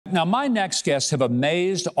Now, my next guests have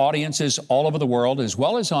amazed audiences all over the world, as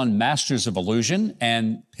well as on Masters of Illusion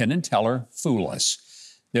and Penn and Teller Fool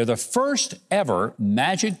Us. They're the first ever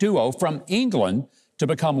magic duo from England to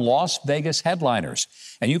become Las Vegas headliners.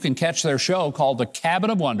 And you can catch their show called The Cabin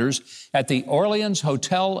of Wonders at the Orleans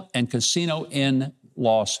Hotel and Casino in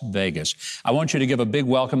Las Vegas. I want you to give a big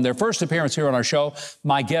welcome. Their first appearance here on our show,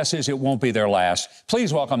 my guess is it won't be their last.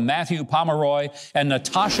 Please welcome Matthew Pomeroy and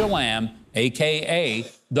Natasha Lamb, a.k.a.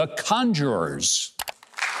 the Conjurors.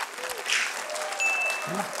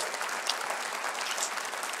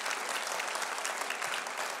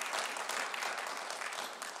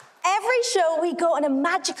 Every show we go on a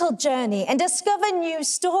magical journey and discover new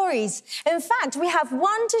stories. In fact, we have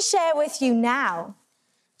one to share with you now.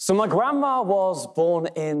 So my grandma was born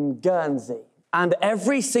in Guernsey, and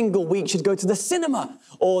every single week she'd go to the cinema,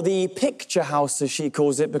 or the picture house, as she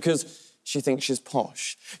calls it, because she thinks she's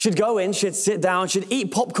posh. She'd go in, she'd sit down, she'd eat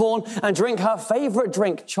popcorn and drink her favourite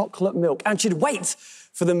drink, chocolate milk, and she'd wait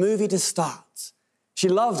for the movie to start. She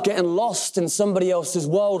loved getting lost in somebody else's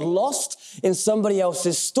world, lost in somebody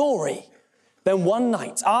else's story. Then one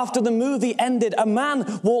night, after the movie ended, a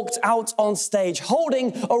man walked out on stage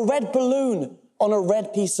holding a red balloon on a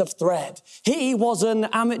red piece of thread. He was an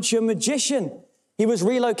amateur magician. He was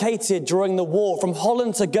relocated during the war from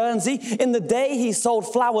Holland to Guernsey. In the day, he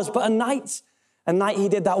sold flowers, but at night he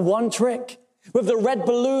did that one trick with the red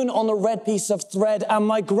balloon on the red piece of thread, and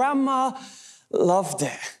my grandma loved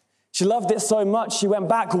it. She loved it so much, she went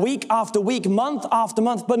back week after week, month after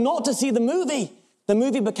month, but not to see the movie. The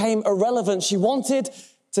movie became irrelevant. She wanted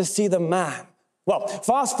to see the man. Well,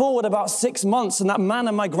 fast forward about 6 months, and that man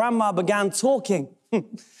and my grandma began talking.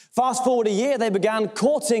 Fast forward a year, they began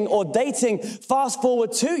courting or dating. Fast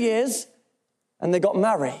forward 2 years, and they got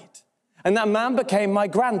married. And that man became my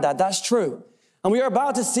granddad, that's true. And we are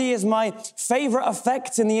about to see is my favorite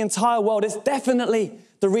effect in the entire world. It's definitely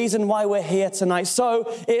the reason why we're here tonight. So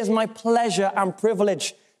it is my pleasure and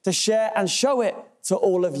privilege to share and show it to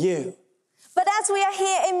all of you. But as we are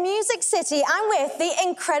here in Music City, I'm with the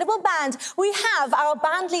incredible band. We have our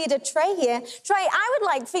band leader, Trey, here. Trey, I would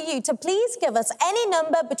like for you to please give us any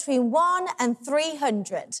number between 1 and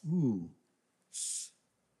 300. Ooh.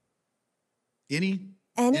 Any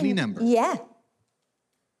number? Yeah.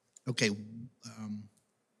 Okay.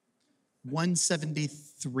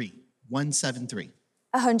 173. 173.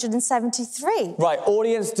 173. Right,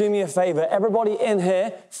 audience, do me a favor. Everybody in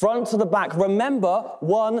here, front to the back, remember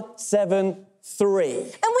 173. And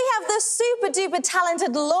we have the super duper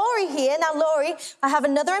talented Laurie here. Now, Laurie, I have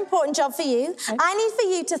another important job for you. Okay. I need for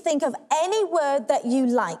you to think of any word that you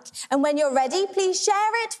like. And when you're ready, please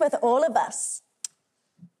share it with all of us.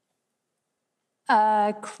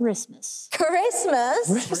 Christmas.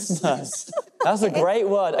 Christmas? Christmas. That's a great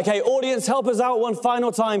word. Okay, audience, help us out one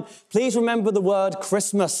final time. Please remember the word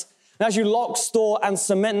Christmas. And as you lock, store, and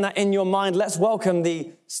cement that in your mind, let's welcome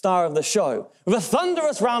the star of the show. With a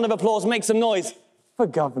thunderous round of applause, make some noise for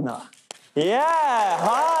Governor. Yeah,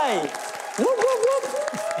 hi. Whoop, whoop, whoop.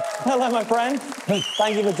 Hello, my friend.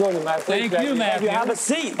 Thank you for joining me. Thank you, Matthew. Have a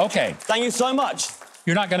seat. Okay. Thank you so much.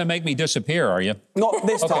 You're not going to make me disappear, are you? Not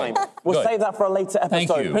this time. We'll save that for a later episode. Thank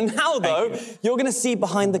you. But now, though, you're going to see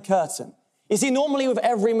behind the curtain. You see, normally with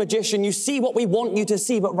every magician, you see what we want you to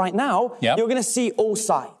see, but right now, you're going to see all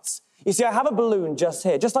sides. You see, I have a balloon just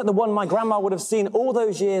here, just like the one my grandma would have seen all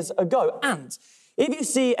those years ago. And if you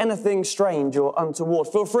see anything strange or untoward,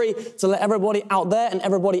 feel free to let everybody out there and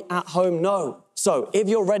everybody at home know. So, if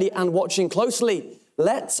you're ready and watching closely,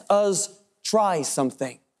 let us try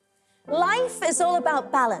something. Life is all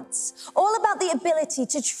about balance, all about the ability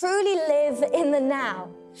to truly live in the now.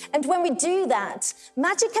 And when we do that,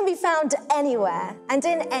 magic can be found anywhere and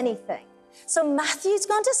in anything. So Matthew's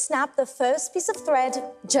going to snap the first piece of thread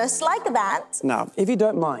just like that. Now, if you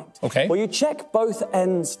don't mind, will you check both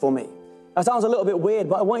ends for me? That sounds a little bit weird,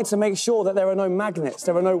 but I wanted to make sure that there are no magnets,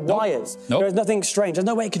 there are no wires. There is nothing strange. There's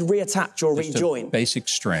no way it could reattach or rejoin. Basic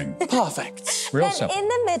string. Perfect. Real then simple. In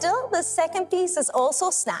the middle, the second piece is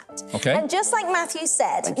also snapped. Okay. And just like Matthew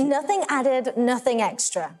said, nothing added, nothing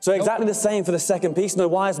extra. So exactly the same for the second piece. No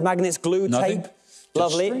wires, magnets, glue, tape.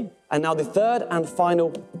 Lovely. And now the third and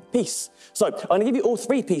final piece. So I'm going to give you all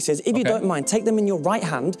three pieces. If you don't mind, take them in your right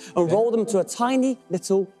hand and roll them to a tiny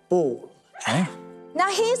little ball. Okay. Now,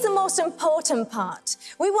 here's the most important part.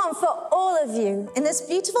 We want for all of you in this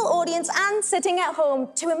beautiful audience and sitting at home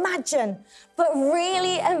to imagine, but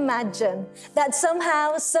really imagine, that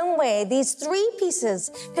somehow, some way, these three pieces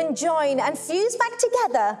can join and fuse back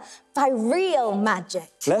together by real magic.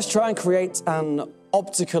 Let's try and create an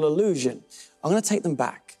optical illusion. I'm going to take them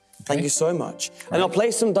back. Thank you so much. And I'll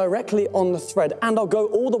place them directly on the thread, and I'll go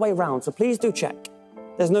all the way around, so please do check.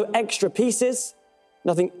 There's no extra pieces,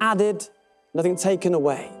 nothing added, nothing taken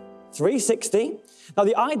away. 360. Now,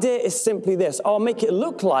 the idea is simply this. I'll make it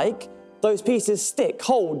look like those pieces stick,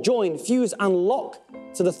 hold, join, fuse, and lock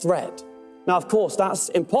to the thread. Now, of course, that's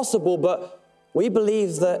impossible, but we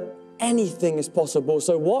believe that anything is possible,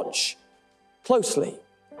 so watch closely.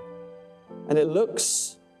 And it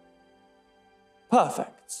looks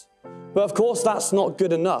perfect. But of course, that's not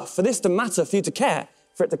good enough. For this to matter, for you to care,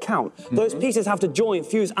 for it to count, those pieces have to join,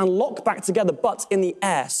 fuse, and lock back together, but in the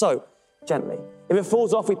air. So, gently. If it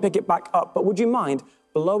falls off, we pick it back up. But would you mind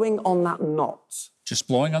blowing on that knot? Just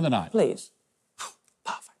blowing on the knot. Please.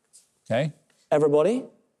 Perfect. Okay. Everybody,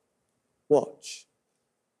 watch.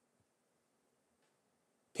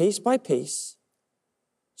 Piece by piece,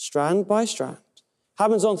 strand by strand.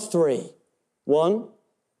 Happens on 3. 1,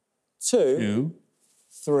 2,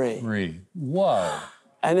 3. Whoa.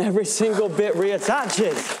 And every single bit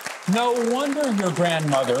reattaches. No wonder your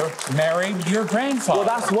grandmother married your grandfather. Well,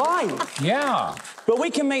 that's why. Yeah. But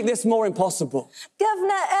we can make this more impossible.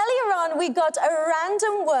 Governor, earlier on, we got a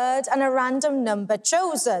random word and a random number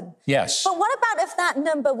chosen. Yes. But what about if that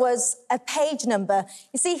number was a page number?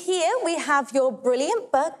 You see, here we have your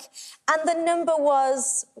brilliant book, and the number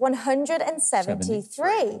was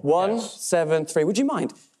 173. 173. Would you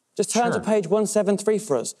mind? Just turn to page 173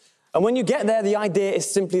 for us. And when you get there, the idea is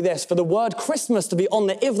simply this. For the word Christmas to be on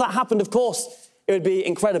there, if that happened, of course, it would be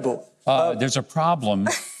incredible. There's a problem.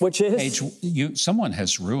 Which is? Someone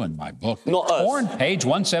has ruined my book. Not us. Torn page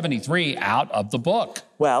 173 out of the book.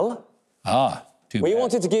 Well, too we bad.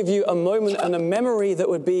 wanted to give you a moment and a memory that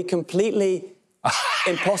would be completely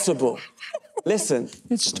impossible. Listen.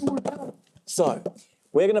 It's torn out. So,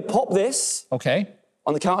 we're going to pop this. Okay.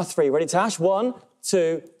 On the count of 3. Ready, Tash? 1,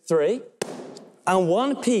 2, 3. And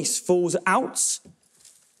one piece falls out.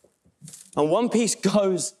 And one piece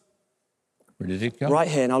goes... Where did it go? Right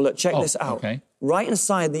here. Now, look, check this out. Okay. Right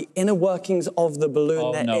inside the inner workings of the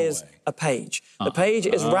balloon, there is a page. The page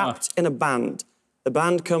is wrapped in a band. The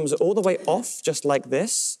band comes all the way off, just like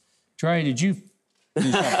this. Trey, did you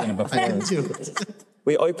do something before? I did too.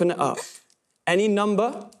 We open it up. Any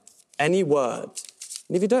number, any word.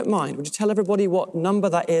 And if you don't mind, would you tell everybody what number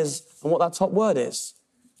that is and what that top word is?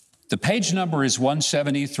 The page number is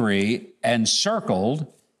 173, and circled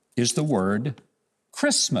is the word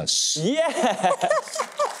Christmas. Yeah!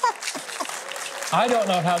 I don't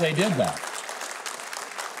know how they did that.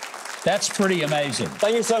 That's pretty amazing.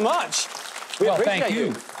 Thank you so much. Well, thank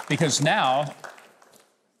you. Because now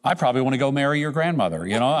I probably want to go marry your grandmother.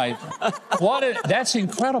 You know, that's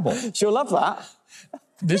incredible. She'll love that.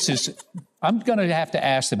 I'm going to have to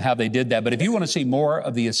ask them how they did that. But if you want to see more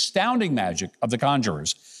of the astounding magic of the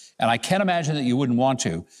Conjurors, and I can't imagine that you wouldn't want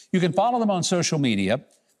to, you can follow them on social media.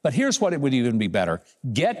 But here's what it would even be better.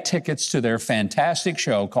 Get tickets to their fantastic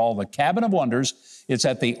show called The Cabin of Wonders. It's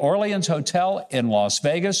at the Orleans Hotel in Las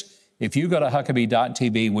Vegas. If you go to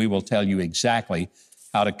Huckabee.tv, we will tell you exactly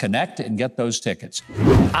how to connect and get those tickets.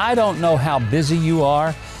 I don't know how busy you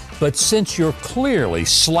are, but since you're clearly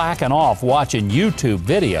slacking off watching YouTube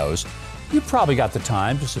videos, you probably got the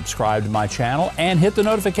time to subscribe to my channel and hit the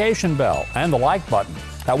notification bell and the like button.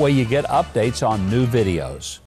 That way you get updates on new videos.